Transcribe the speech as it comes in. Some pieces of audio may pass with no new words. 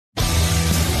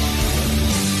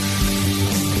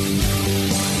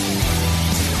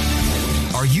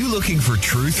looking for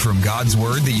truth from God's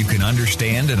Word that you can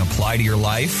understand and apply to your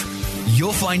life?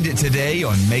 You'll find it today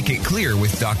on Make It Clear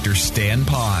with Dr. Stan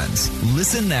Ponz.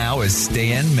 Listen now as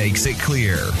Stan makes it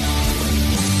clear.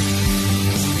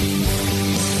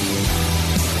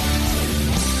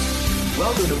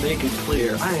 Welcome to Make It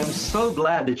Clear. I am so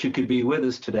glad that you could be with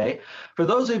us today. For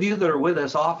those of you that are with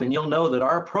us often, you'll know that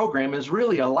our program is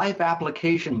really a life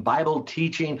application Bible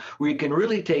teaching where you can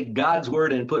really take God's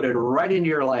Word and put it right into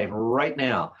your life right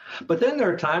now. But then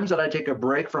there are times that I take a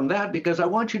break from that because I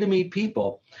want you to meet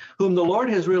people whom the Lord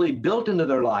has really built into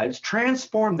their lives,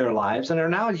 transformed their lives, and are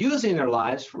now using their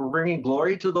lives for bringing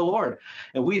glory to the Lord.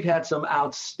 And we've had some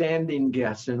outstanding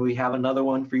guests, and we have another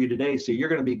one for you today, so you're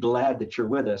going to be glad that you're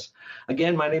with us.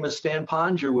 Again, my name is Stan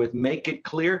Ponz. You're with Make It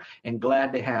Clear, and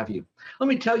glad to have you. Let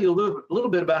me tell you a little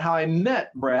bit about how I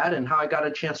met Brad and how I got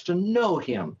a chance to know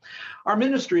him. Our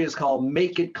ministry is called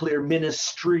Make It Clear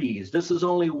Ministries. This is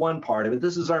only one part of it.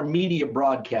 This is our media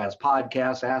broadcast,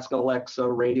 podcast, Ask Alexa,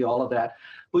 radio, all of that.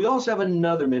 We also have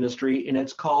another ministry, and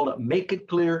it's called Make It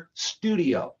Clear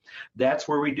Studio. That's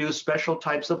where we do special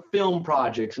types of film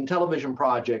projects and television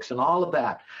projects and all of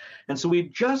that. And so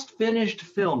we've just finished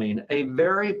filming a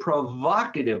very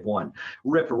provocative one,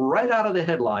 ripped right out of the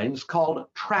headlines, called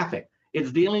Traffic.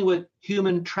 It's dealing with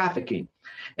human trafficking.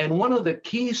 And one of the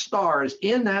key stars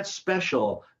in that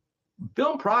special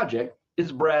film project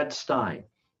is Brad Stein.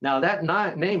 Now, that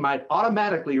name might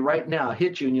automatically right now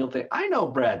hit you, and you'll think, I know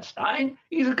Brad Stein.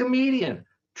 He's a comedian.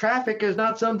 Traffic is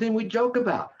not something we joke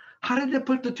about. How did they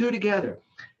put the two together?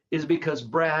 Is because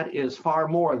Brad is far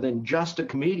more than just a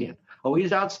comedian. Oh,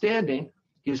 he's outstanding.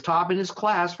 He's top in his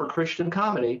class for Christian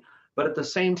comedy, but at the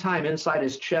same time, inside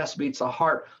his chest beats the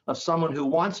heart of someone who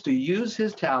wants to use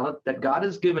his talent that God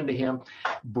has given to him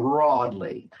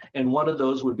broadly. And one of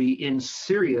those would be in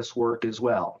serious work as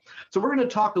well. So we're going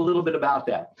to talk a little bit about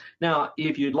that. Now,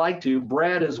 if you'd like to,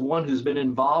 Brad is one who's been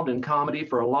involved in comedy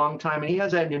for a long time, and he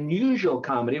has that unusual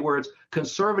comedy where it's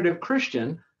conservative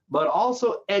Christian, but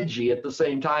also edgy at the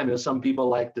same time, as some people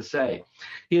like to say.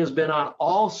 He has been on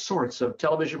all sorts of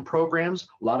television programs,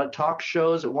 a lot of talk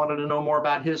shows that wanted to know more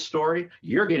about his story.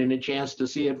 You're getting a chance to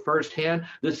see it firsthand.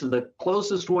 This is the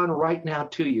closest one right now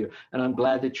to you, and I'm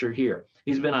glad that you're here.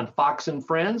 He's been on Fox and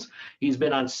Friends. He's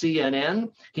been on CNN.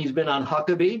 He's been on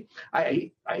Huckabee.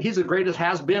 He's the greatest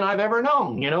has-been I've ever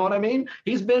known. You know what I mean?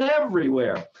 He's been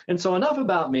everywhere. And so enough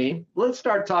about me. Let's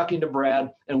start talking to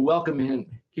Brad and welcome him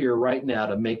here right now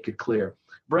to Make It Clear.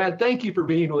 Brad, thank you for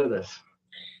being with us.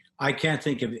 I can't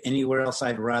think of anywhere else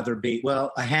I'd rather be.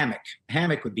 Well, a hammock. A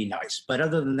hammock would be nice. But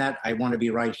other than that, I want to be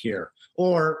right here.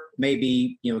 Or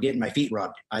maybe, getting my feet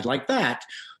rubbed. I'd like that.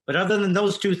 But other than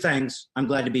those two things, I'm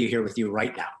glad to be here with you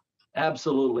right now.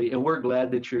 Absolutely. And we're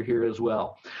glad that you're here as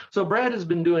well. So Brad has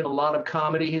been doing a lot of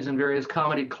comedy. He's in various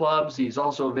comedy clubs. He's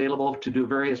also available to do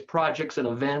various projects and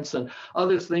events and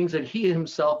other things that he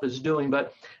himself is doing.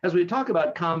 But as we talk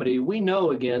about comedy, we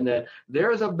know again that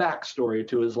there is a backstory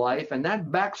to his life. And that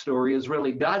backstory is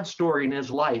really God's story in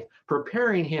his life,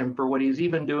 preparing him for what he's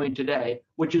even doing today,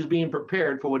 which is being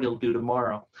prepared for what he'll do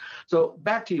tomorrow. So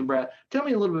back to you, Brad. Tell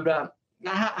me a little bit about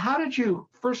how did you,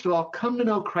 first of all, come to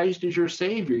know Christ as your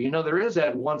Savior? There is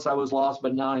that once I was lost,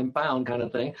 but now I'm found kind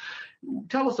of thing.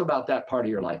 Tell us about that part of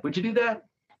your life. Would you do that?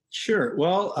 Sure.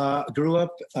 Well, grew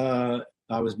up,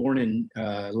 I was born in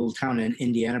a little town in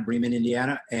Indiana, Bremen,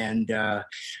 Indiana, and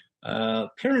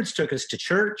parents took us to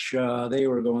church. They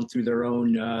were going through their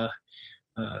own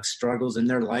struggles in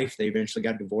their life. They eventually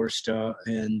got divorced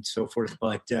and so forth,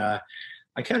 but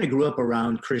I kind of grew up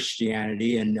around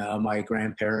Christianity, and my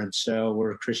grandparents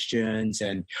were Christians,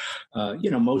 and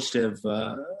most of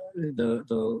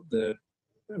the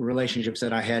relationships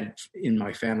that I had in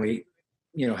my family,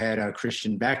 had a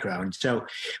Christian background. So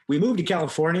we moved to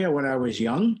California when I was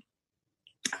young,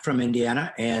 from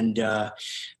Indiana, and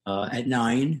at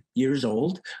 9 years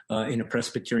old, in a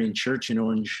Presbyterian church in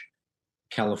Orange,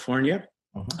 California,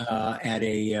 at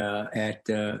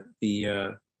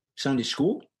the Sunday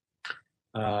school.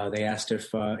 They asked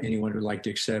if anyone would like to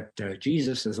accept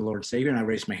Jesus as the Lord and Savior, and I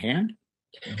raised my hand.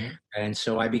 And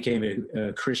so I became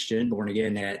a Christian, born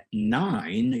again at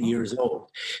 9 years old.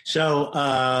 So,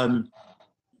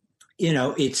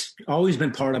 it's always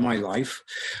been part of my life.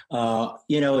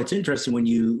 It's interesting when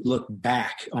you look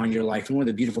back on your life. And one of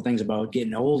the beautiful things about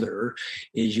getting older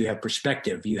is you have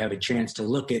perspective. You have a chance to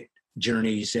look at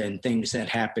journeys and things that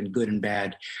happen, good and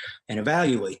bad, and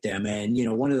evaluate them. And,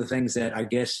 one of the things that I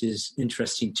guess is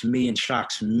interesting to me and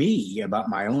shocks me about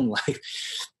my own life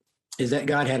is that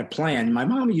God had a plan. My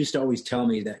mom used to always tell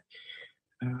me that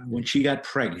when she got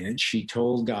pregnant, she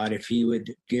told God if he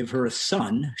would give her a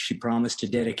son, she promised to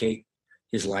dedicate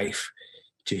his life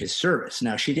to his service.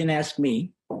 Now, she didn't ask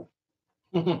me.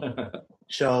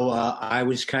 So I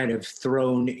was kind of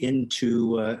thrown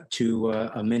into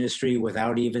a ministry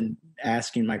without even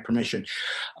asking my permission.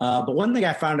 But one thing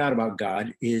I found out about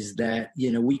God is that,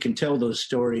 we can tell those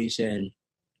stories and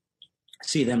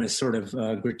see them as sort of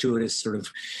gratuitous, sort of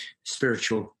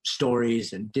spiritual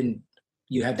stories. And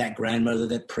you have that grandmother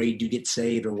that prayed you get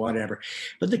saved or whatever.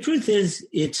 But the truth is,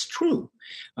 it's true.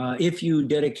 If you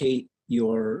dedicate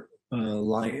your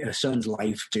son's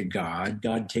life to God,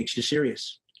 God takes you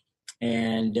serious.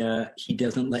 And he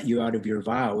doesn't let you out of your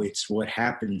vow. It's what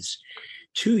happens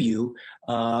to you,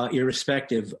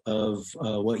 irrespective of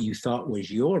what you thought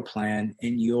was your plan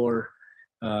and your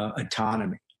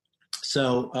autonomy.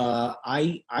 So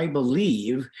I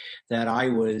believe that I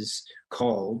was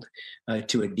called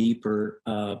to a deeper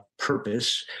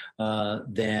purpose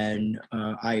than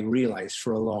I realized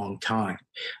for a long time.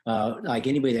 Like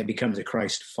anybody that becomes a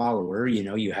Christ follower,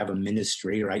 you have a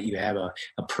ministry, right? You have a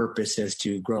purpose as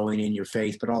to growing in your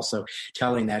faith, but also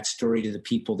telling that story to the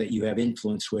people that you have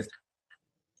influence with.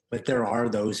 But there are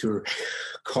those who are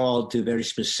called to very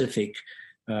specific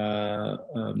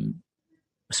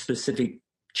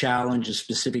challenge, a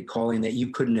specific calling that you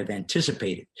couldn't have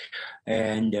anticipated.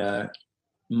 And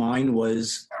mine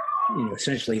was,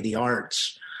 essentially the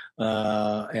arts,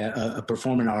 a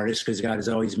performing artist, because God has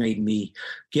always made me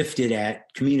gifted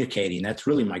at communicating. That's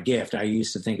really my gift. I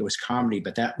used to think it was comedy,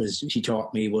 but he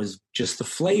taught me was just the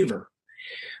flavor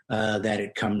that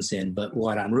it comes in. But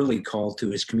what I'm really called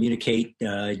to is communicate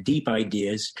deep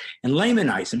ideas and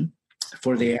laymanize them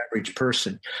for the average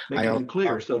person. Make it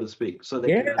clear, so to speak, so they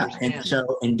can understand.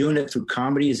 And doing it through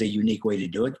comedy is a unique way to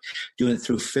do it. Doing it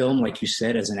through film, like you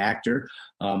said, as an actor,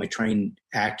 a trained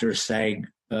actor, SAG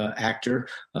actor,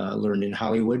 learned in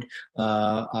Hollywood.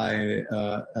 I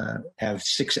have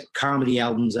 6 comedy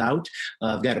albums out.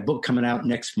 I've got a book coming out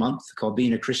next month called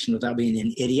Being a Christian Without Being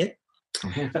an Idiot.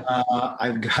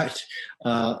 I've got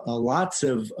lots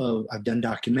of I've done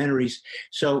documentaries.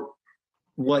 So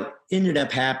what ended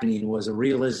up happening was a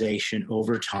realization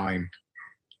over time.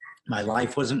 My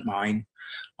life wasn't mine.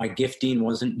 My gifting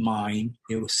wasn't mine.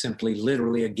 It was simply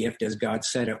literally a gift, as God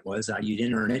said it was. You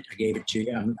didn't earn it. I gave it to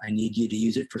you. I need you to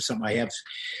use it for something I have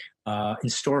in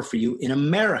store for you in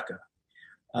America.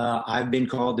 I've been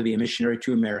called to be a missionary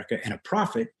to America and a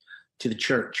prophet to the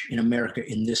church in America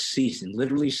in this season,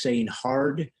 literally saying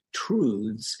hard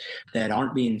truths that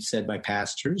aren't being said by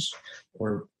pastors,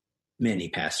 or many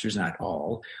pastors, not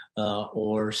all,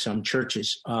 or some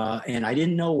churches. And I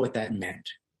didn't know what that meant.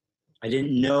 I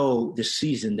didn't know the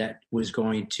season that was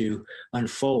going to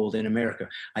unfold in America.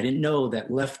 I didn't know that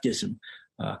leftism,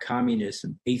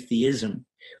 communism, atheism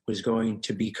was going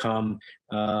to become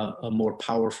a more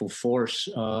powerful force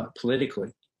politically.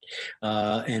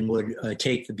 And would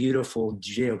take the beautiful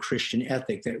Judeo-Christian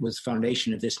ethic that was the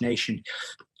foundation of this nation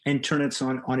and turn it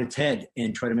on its head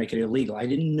and try to make it illegal. I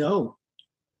didn't know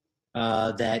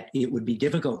that it would be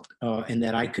difficult and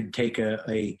that I could take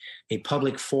a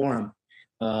public forum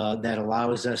that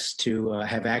allows us to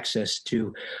have access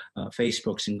to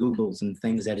Facebooks and Googles and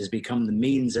things that has become the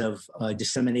means of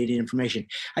disseminating information.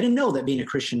 I didn't know that being a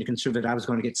Christian and conservative, I was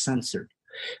going to get censored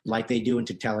like they do in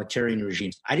totalitarian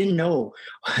regimes. I didn't know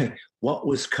what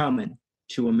was coming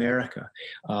to America.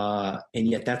 And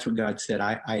yet that's what God said.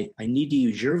 I need to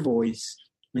use your voice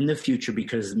in the future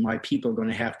because my people are going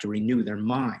to have to renew their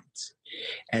minds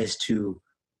as to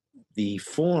the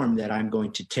form that I'm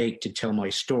going to take to tell my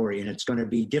story. And it's going to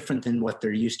be different than what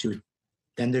they're used to,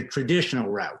 than the traditional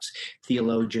routes,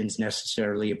 theologians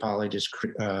necessarily, apologists,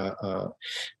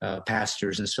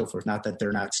 pastors, and so forth. Not that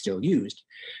they're not still used,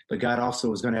 but God also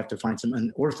was going to have to find some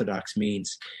unorthodox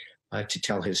means to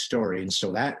tell his story. And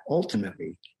so that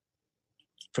ultimately,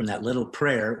 from that little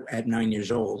prayer at 9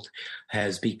 years old,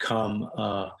 has become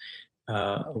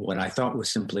what I thought was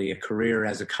simply a career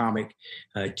as a comic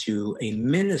to a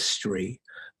ministry,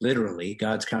 literally,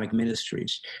 God's Comic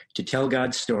Ministries, to tell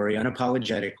God's story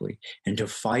unapologetically and to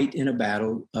fight in a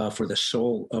battle for the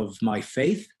soul of my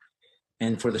faith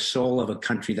and for the soul of a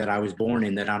country that I was born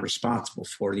in, that I'm responsible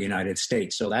for, the United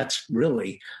States. So that's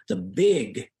really the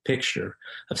big picture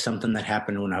of something that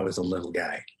happened when I was a little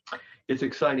guy. It's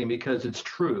exciting because it's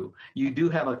true. You do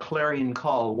have a clarion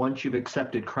call once you've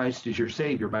accepted Christ as your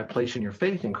Savior by placing your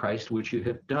faith in Christ, which you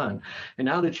have done. And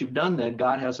now that you've done that,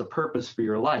 God has a purpose for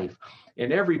your life.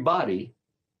 And everybody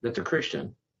that's a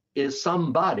Christian is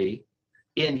somebody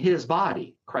in his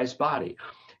body, Christ's body.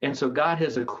 And so God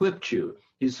has equipped you.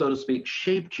 He's, so to speak,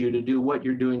 shaped you to do what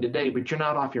you're doing today, but you're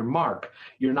not off your mark.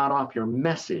 You're not off your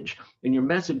message. And your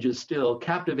message is still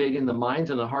captivating the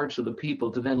minds and the hearts of the people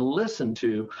to then listen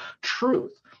to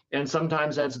truth. And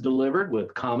sometimes that's delivered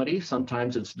with comedy.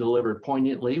 Sometimes it's delivered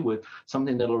poignantly with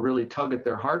something that'll really tug at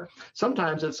their heart.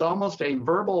 Sometimes it's almost a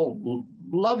verbal,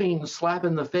 loving slap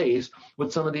in the face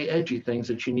with some of the edgy things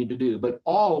that you need to do, but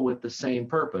all with the same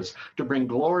purpose, to bring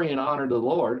glory and honor to the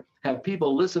Lord, have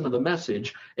people listen to the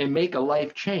message and make a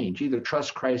life change, either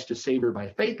trust Christ as Savior by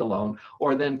faith alone,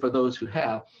 or then for those who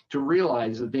have, to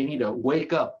realize that they need to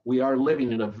wake up. We are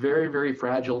living in a very, very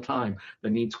fragile time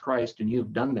that needs Christ, and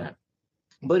you've done that.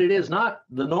 But it is not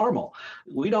the normal.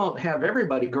 We don't have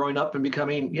everybody growing up and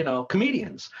becoming,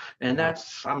 comedians. And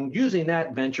I'm using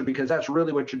that venture because that's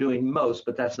really what you're doing most,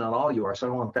 but that's not all you are. So I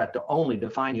don't want that to only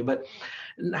define you. But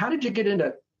how did you get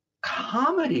into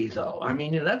comedy, though? I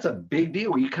mean, that's a big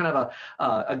deal. Were you kind of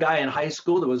a guy in high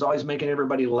school that was always making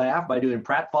everybody laugh by doing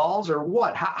pratfalls, or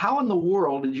what? How in the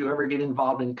world did you ever get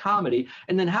involved in comedy?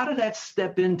 And then how did that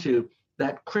step into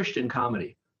that Christian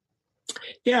comedy?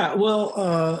 Yeah,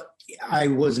 well, I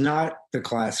was not the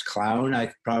class clown.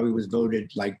 I probably was voted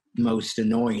like most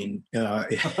annoying.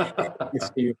 I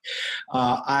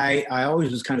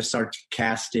always was kind of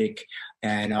sarcastic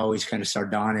and always kind of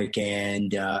sardonic,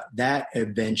 and that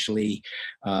eventually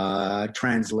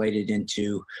translated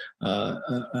into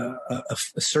a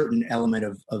certain element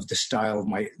of the style of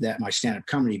my stand-up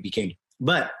comedy became.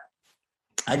 But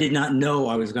I did not know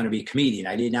I was going to be a comedian.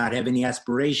 I did not have any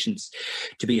aspirations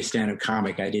to be a stand-up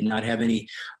comic. I did not have any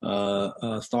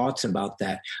thoughts about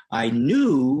that. I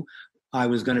knew I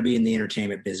was going to be in the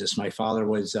entertainment business. My father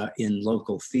was in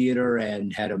local theater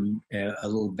and had a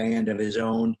little band of his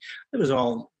own. It was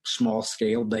all small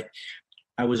scale, but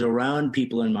I was around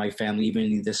people in my family, even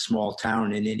in this small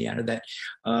town in Indiana, that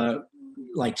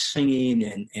like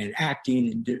singing and acting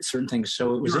and certain things.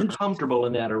 So it was comfortable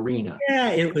in that arena. Yeah,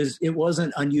 it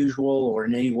wasn't unusual or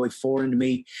in any way foreign to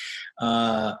me.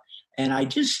 And I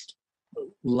just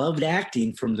loved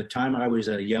acting from the time I was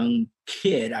a young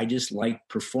kid. I just liked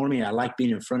performing. I liked being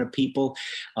in front of people.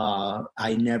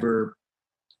 I never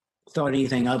thought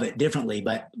anything of it differently,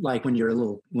 but like when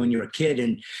you're a kid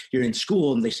and you're in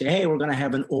school and they say, hey, we're going to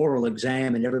have an oral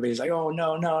exam, and everybody's like, oh,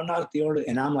 no, not the oral.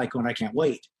 And I'm like, I can't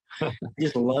wait. I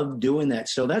just love doing that.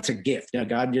 So that's a gift. Now,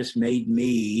 God just made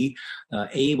me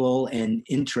able and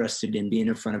interested in being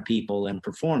in front of people and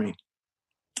performing.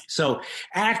 So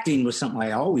acting was something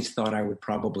I always thought I would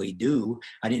probably do.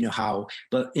 I didn't know how.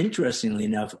 But interestingly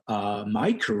enough,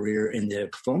 my career in the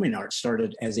performing arts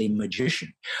started as a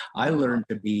magician. I learned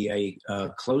to be a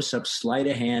close-up sleight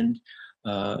of hand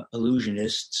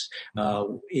illusionists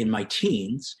in my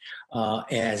teens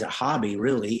as a hobby,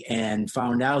 really, and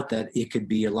found out that it could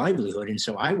be a livelihood. And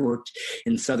so I worked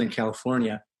in Southern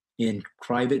California in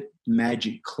private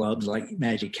magic clubs, like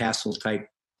Magic Castle type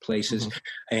places,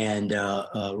 and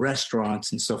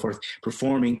restaurants and so forth,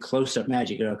 performing close-up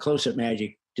magic. Close-up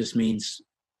magic just means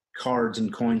cards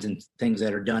and coins and things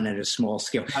that are done at a small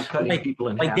scale. Like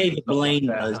David Blaine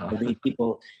does. I mean,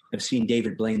 people have seen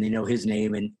David Blaine, they know his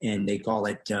name, and they call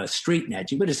it street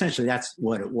magic. But essentially that's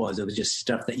what it was. It was just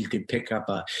stuff that you could pick up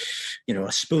a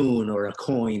spoon or a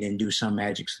coin and do some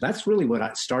magic. So that's really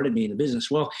what started me in the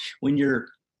business. Well, when you're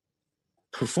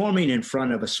performing in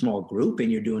front of a small group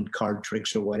and you're doing card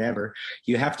tricks or whatever,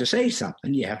 you have to say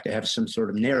something. You have to have some sort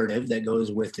of narrative that goes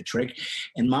with the trick.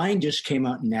 And mine just came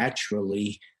out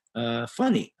naturally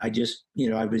funny. I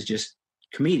was just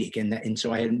comedic, and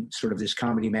so I had sort of this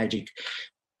comedy magic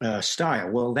style.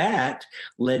 Well, that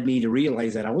led me to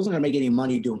realize that I wasn't going to make any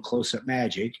money doing close-up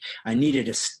magic. I needed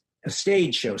a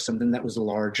stage show, something that was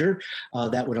larger,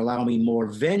 that would allow me more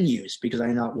venues, because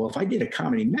I thought, well, if I did a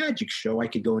comedy magic show, I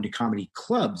could go into comedy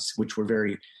clubs, which were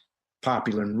very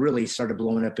popular and really started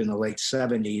blowing up in the late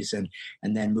 70s and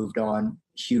then moved on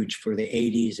huge for the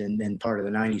 80s and then part of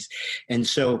the 90s. And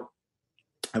so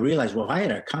I realized, well, if I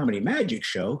had a comedy magic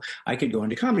show, I could go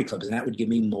into comedy clubs, and that would give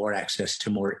me more access to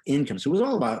more income. So it was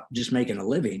all about just making a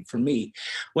living for me.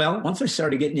 Well, once I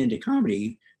started getting into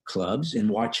comedy clubs and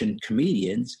watching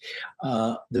comedians,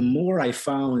 the more I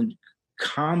found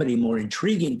comedy more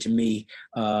intriguing to me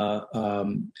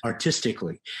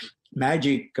artistically.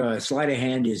 Magic, sleight of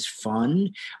hand is fun.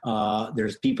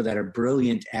 There's people that are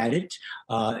brilliant at it.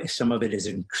 Some of it is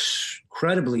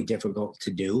incredibly difficult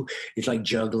to do. It's like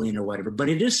juggling or whatever, but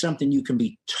it is something you can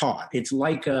be taught. It's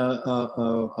like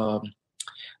an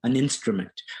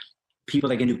instrument. People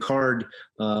that can do card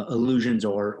illusions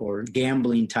or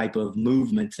gambling type of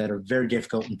movements that are very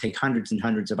difficult and take hundreds and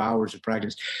hundreds of hours of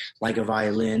practice, like a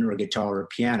violin or a guitar or a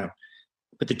piano.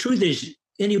 But the truth is,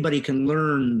 anybody can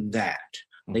learn that.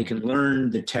 They can learn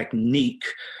the technique.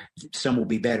 Some will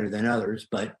be better than others,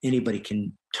 but anybody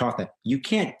can talk that. You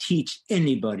can't teach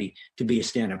anybody to be a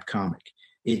stand-up comic.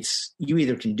 it's you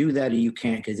either can do that or you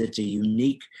can't, because it's a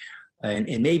unique and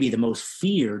maybe the most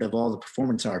feared of all the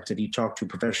performance arts. If you talk to a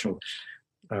professional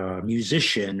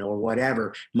musician or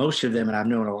whatever, most of them, and I've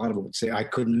known a lot of them, would say, I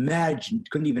couldn't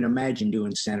even imagine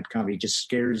doing stand-up comedy. It just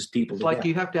scares people to death.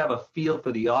 You have to have a feel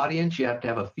for the audience. You have to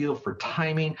have a feel for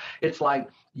timing. It's like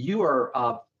you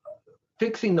are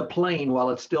fixing the plane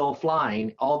while it's still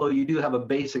flying, although you do have a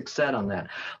basic set on that.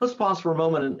 Let's pause for a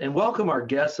moment and welcome our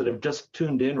guests that have just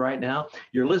tuned in right now.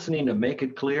 You're listening to Make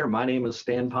It Clear. My name is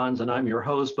Stan Ponz, and I'm your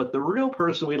host. But the real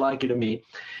person we'd like you to meet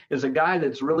is a guy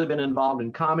that's really been involved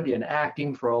in comedy and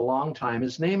acting for a long time.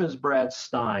 His name is Brad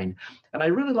Stine. And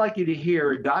I'd really like you to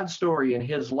hear God's story in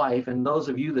his life, and those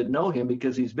of you that know him,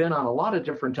 because he's been on a lot of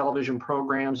different television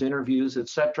programs, interviews,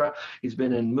 etc. He's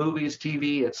been in movies,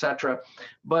 TV, etc.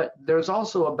 But there's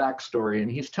also a backstory, and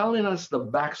he's telling us the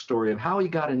backstory of how he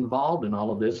got involved in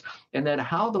all of this, and then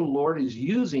how the Lord is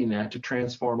using that to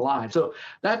transform lives. So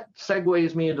that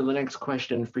segues me into the next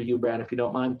question for you, Brad, if you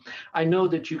don't mind. I know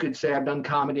that you could say, I've done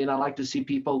comedy and I like to see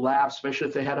people laugh, especially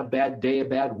if they had a bad day, a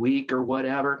bad week or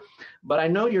whatever. But I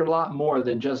know you're a lot more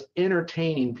than just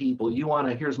entertaining people. You want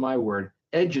to, here's my word,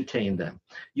 edutain them.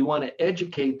 You want to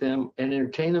educate them and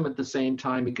entertain them at the same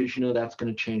time, because you know that's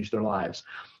going to change their lives.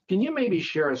 Can you maybe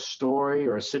share a story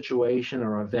or a situation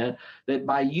or event that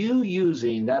by you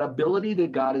using that ability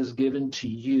that God has given to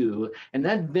you and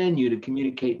that venue to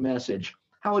communicate message,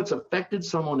 how it's affected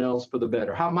someone else for the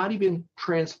better, how it might even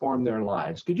transform their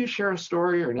lives? Could you share a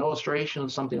story or an illustration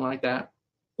of something like that?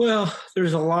 Well,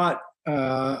 there's a lot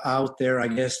out there, I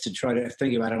guess, to try to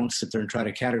think about. I don't sit there and try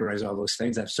to categorize all those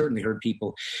things. I've certainly heard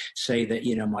people say that,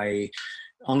 my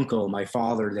uncle, my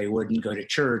father, they wouldn't go to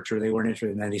church or they weren't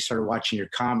interested, and then they started watching your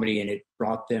comedy and it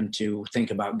brought them to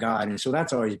think about God. And so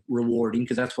that's always rewarding,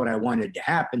 because that's what I wanted to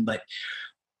happen. But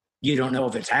you don't know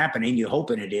if it's happening. You're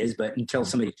hoping it is, but until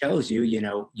somebody tells you,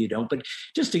 you don't. But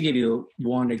just to give you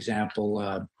one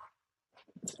example,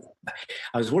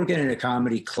 I was working in a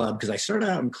comedy club, because I started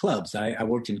out in clubs. I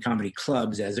worked in comedy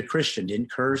clubs as a Christian,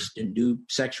 didn't curse, didn't do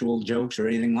sexual jokes or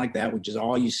anything like that, which is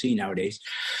all you see nowadays.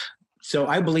 So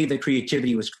I believe that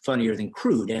creativity was funnier than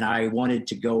crude, and I wanted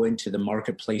to go into the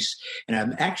marketplace, and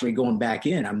I'm actually going back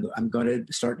in. I'm going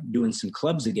to start doing some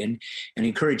clubs again and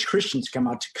encourage Christians to come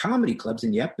out to comedy clubs,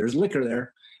 and yep, there's liquor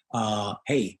there.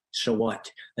 Hey, so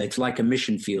what? It's like a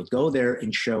mission field. Go there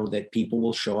and show that people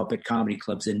will show up at comedy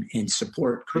clubs and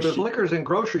support Christians. But there's liquors in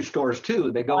grocery stores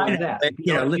too. They go into that. But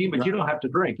you don't have to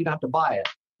drink. You don't have to buy it.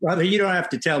 Well, you don't have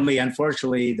to tell me.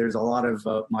 Unfortunately, there's a lot of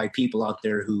my people out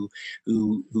there who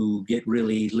get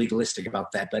really legalistic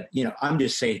about that. But, I'm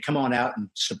just saying, come on out and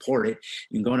support it.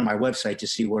 You can go to my website to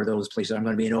see where those places are. I'm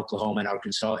going to be in Oklahoma and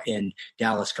Arkansas and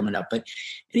Dallas coming up. But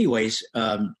anyways,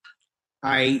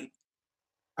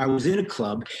 I was in a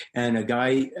club, and a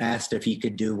guy asked if he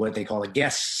could do what they call a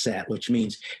guest set, which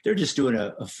means they're just doing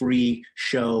a free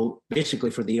show basically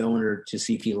for the owner to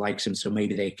see if he likes him, so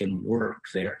maybe they can work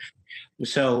there.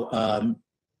 So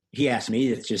he asked me,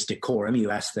 it's just decorum.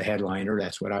 You ask the headliner,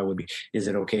 that's what I would be. Is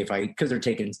it okay if because they're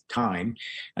taking time.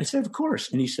 I said, of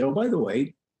course. And he said, oh, by the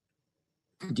way,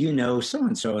 do you know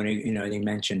so-and-so? And he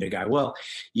mentioned a guy. Well,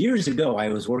 years ago, I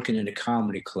was working in a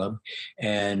comedy club,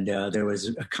 and there was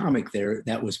a comic there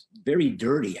that was very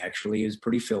dirty, actually. He was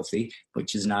pretty filthy,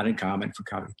 which is not uncommon for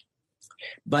comedy.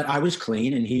 But I was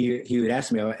clean, and he would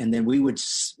ask me, and then we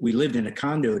lived in a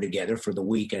condo together for the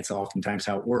week. That's oftentimes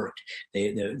how it worked.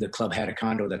 The club had a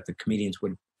condo that the comedians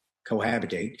would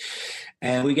cohabitate,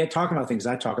 and we get talking about things.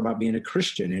 I talk about being a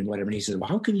Christian and whatever, and he says, well,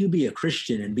 how can you be a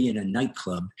Christian and be in a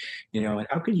nightclub, and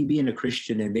how can you be in a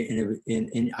Christian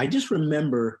and I just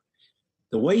remember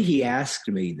the way he asked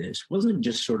me this wasn't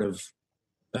just sort of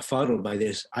befuddled by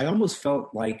this. I almost felt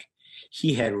like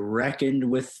he had reckoned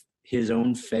with his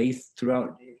own faith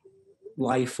throughout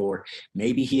life, or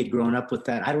maybe he had grown up with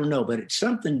that. I don't know, but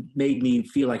something made me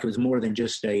feel like it was more than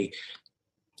just a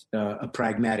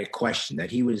pragmatic question,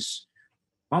 that he was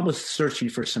almost searching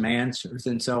for some answers.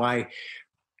 And so I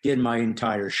did my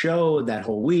entire show that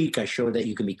whole week. I showed that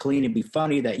you can be clean and be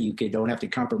funny, that you don't have to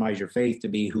compromise your faith to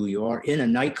be who you are in a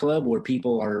nightclub where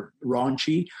people are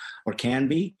raunchy or can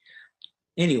be.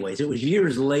 Anyways, it was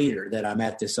years later that I'm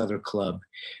at this other club,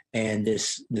 and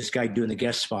this guy doing the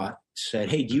guest spot said,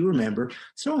 hey, do you remember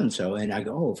so-and-so? And I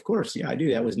go, oh, of course. Yeah, I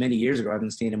do. That was many years ago. I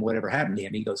haven't seen him. Whatever happened to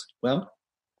him? He goes, well,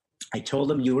 I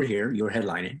told him you were here, you were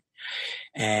headlining,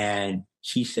 and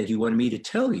he said he wanted me to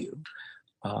tell you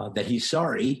that he's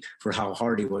sorry for how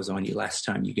hard he was on you last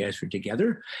time you guys were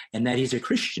together, and that he's a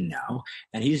Christian now,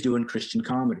 and he's doing Christian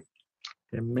comedy.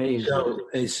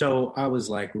 Amazing. So I was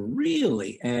like,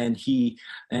 really? And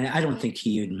I don't think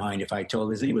he would mind if I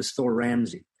told his name was Thor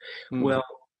Ramsey. Mm. Well,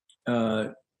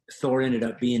 Thor ended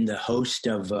up being the host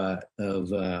of what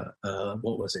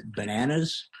was it,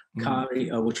 Bananas comedy,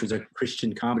 which was a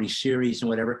Christian comedy series and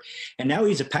whatever. And now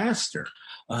he's a pastor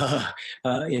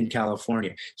in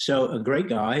California. So a great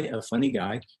guy, a funny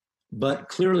guy, but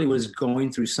clearly was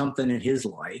going through something in his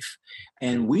life.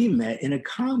 And we met in a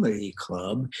comedy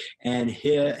club, and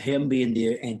him being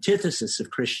the antithesis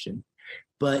of Christian.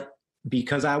 But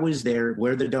because I was there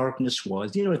where the darkness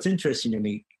was, it's interesting to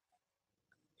me.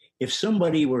 If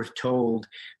somebody were told,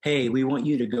 hey, we want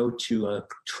you to go to a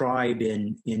tribe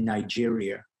in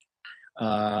Nigeria,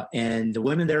 and the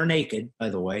women there are naked, by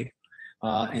the way,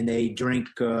 and they drink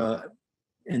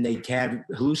and they have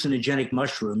hallucinogenic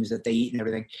mushrooms that they eat and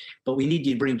everything, but we need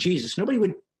you to bring Jesus, nobody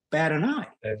would bat an eye.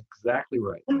 That's exactly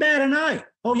right. Wouldn't bat an eye.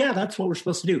 Oh, yeah, that's what we're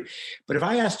supposed to do. But if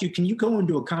I asked you, can you go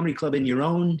into a comedy club in your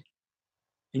own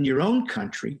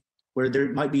country, where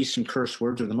there might be some curse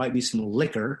words or there might be some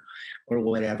liquor or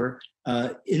whatever,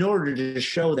 in order to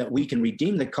show that we can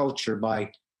redeem the culture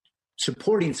by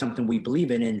supporting something we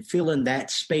believe in and fill in that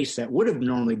space that would have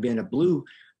normally been a blue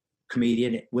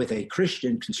comedian with a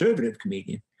Christian conservative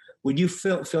comedian, would you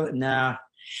feel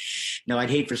no, I'd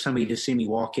hate for somebody to see me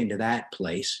walk into that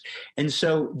place. And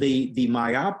so the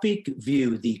myopic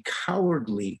view, the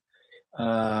cowardly,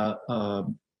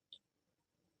 the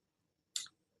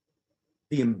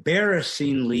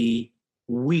embarrassingly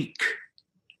weak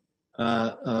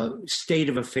state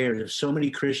of affairs of so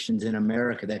many Christians in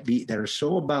America that are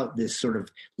so about this sort of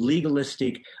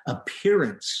legalistic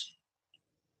appearance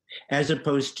as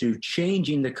opposed to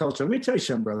changing the culture. Let me tell you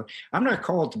something, brother. I'm not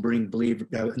called to bring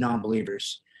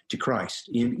non-believers to Christ,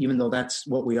 even though that's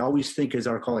what we always think is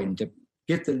our calling, to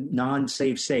get the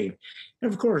non-saved saved.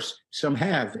 And of course, some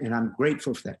have, and I'm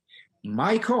grateful for that.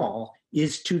 My call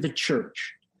is to the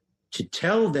church, to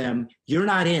tell them you're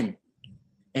not in,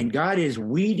 and God is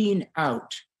weeding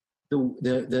out the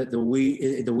wheat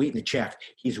and the chaff.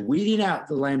 He's weeding out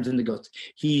the lambs and the goats.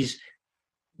 He's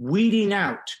weeding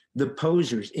out the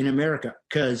posers in America,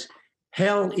 because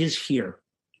hell is here.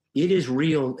 It is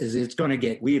real as it's going to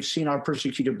get. We have seen our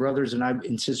persecuted brothers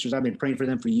and sisters. I've been praying for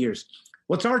them for years.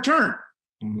 What's our turn?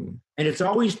 Mm-hmm. And it's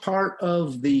always part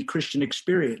of the Christian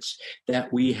experience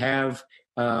that we have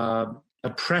a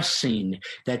pressing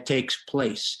that takes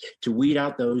place to weed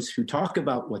out those who talk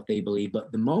about what they believe.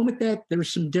 But the moment that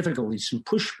there's some difficulty, some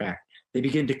pushback, they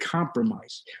begin to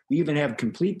compromise. We even have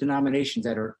complete denominations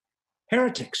that are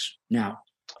heretics now.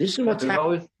 This is what's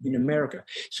happening in America.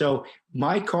 So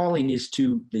my calling is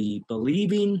to the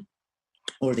believing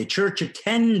or the church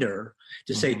attender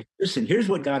to say, listen, here's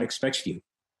what God expects of you.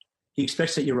 He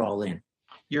expects that you're all in.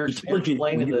 You're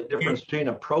explaining the difference between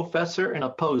a professor and a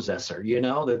possessor,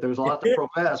 that there's a lot to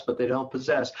profess, but they don't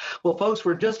possess. Well, folks,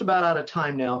 we're just about out of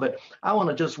time now, but I want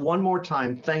to just one more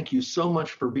time thank you so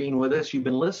much for being with us. You've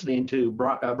been listening to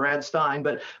Brad Stein,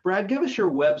 but Brad, give us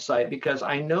your website, because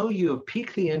I know you have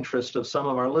piqued the interest of some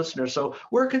of our listeners. So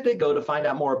where could they go to find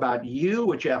out more about you,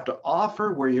 what you have to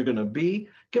offer, where you're going to be?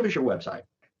 Give us your website.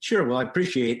 Sure. Well, I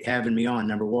appreciate having me on,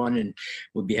 number one, and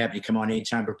would be happy to come on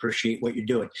anytime. Appreciate what you're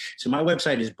doing. So my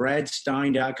website is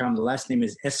bradstein.com. The last name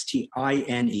is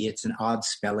Stine. It's an odd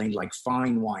spelling, like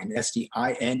fine wine,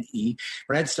 Stine,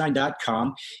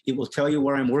 bradstein.com. It will tell you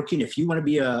where I'm working. If you want to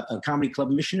be a comedy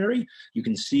club missionary, you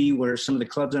can see where some of the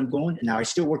clubs I'm going. Now, I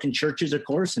still work in churches, of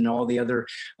course, and all the other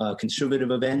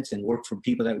conservative events, and work for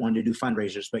people that want to do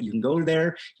fundraisers. But you can go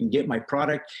there, you can get my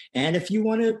product. And if you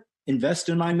want to invest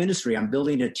in my ministry, I'm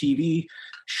building a TV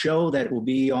show that will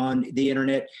be on the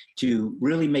internet to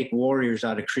really make warriors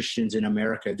out of Christians in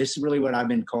America. This is really what I've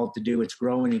been called to do. It's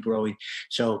growing and growing.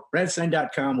 So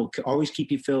bradstein.com will always keep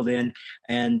you filled in,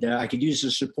 and I could use the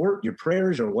support, your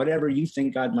prayers, or whatever you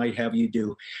think God might have you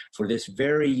do for this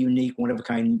very unique,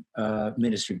 one-of-a-kind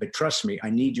ministry. But trust me,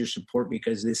 I need your support,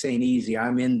 because this ain't easy.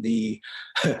 I'm in the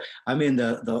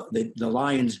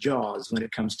lion's jaws when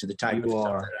it comes to the type of stuff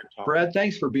that I'm talking. Brad,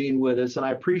 thanks for being with us, and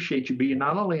I appreciate you being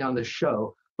not only on the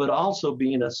show, but also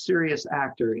being a serious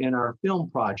actor in our film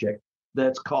project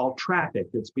that's called Traffic.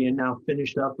 It's being now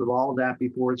finished up with all of that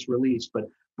before it's released. But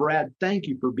Brad, thank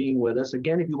you for being with us.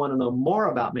 Again, if you want to know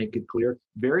more about Make It Clear,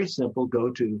 very simple,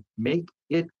 go to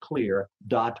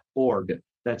makeitclear.org.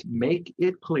 That's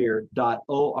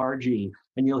makeitclear.org.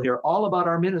 And you'll hear all about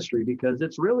our ministry, because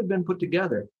it's really been put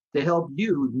together to help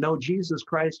you know Jesus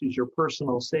Christ as your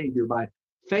personal Savior by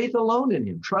faith alone in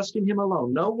him, trusting him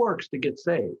alone, no works to get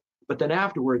saved. But then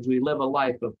afterwards, we live a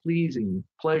life of pleasing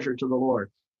pleasure to the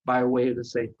Lord by way to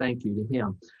say thank you to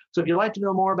him. So if you'd like to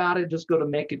know more about it, just go to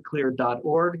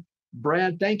makeitclear.org.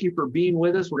 Brad, thank you for being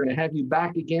with us. We're going to have you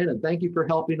back again, and thank you for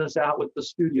helping us out with the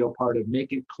studio part of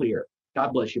Make It Clear.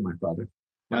 God bless you, my brother.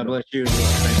 God bless you as well.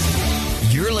 Thank you.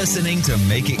 You're listening to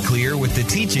Make It Clear with the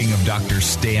teaching of Dr.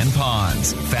 Stan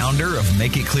Ponz, founder of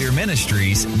Make It Clear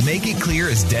Ministries. Make It Clear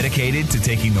is dedicated to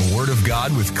taking the Word of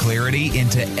God with clarity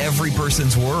into every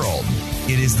person's world.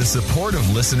 It is the support of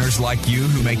listeners like you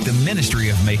who make the ministry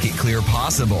of Make It Clear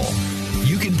possible.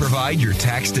 You can provide your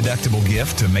tax-deductible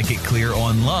gift to Make It Clear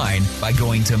online by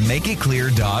going to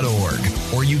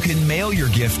makeitclear.org, or you can mail your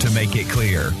gift to Make It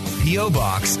Clear, P.O.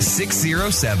 Box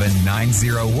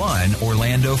 607901,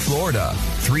 Orlando, Florida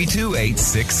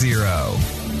 32860.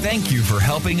 Thank you for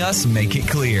helping us make it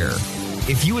clear.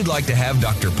 If you would like to have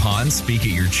Dr. Ponz speak at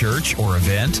your church or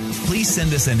event, please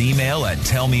send us an email at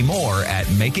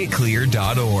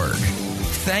tellmemore@makeitclear.org.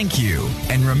 Thank you,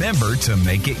 and remember to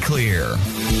make it clear.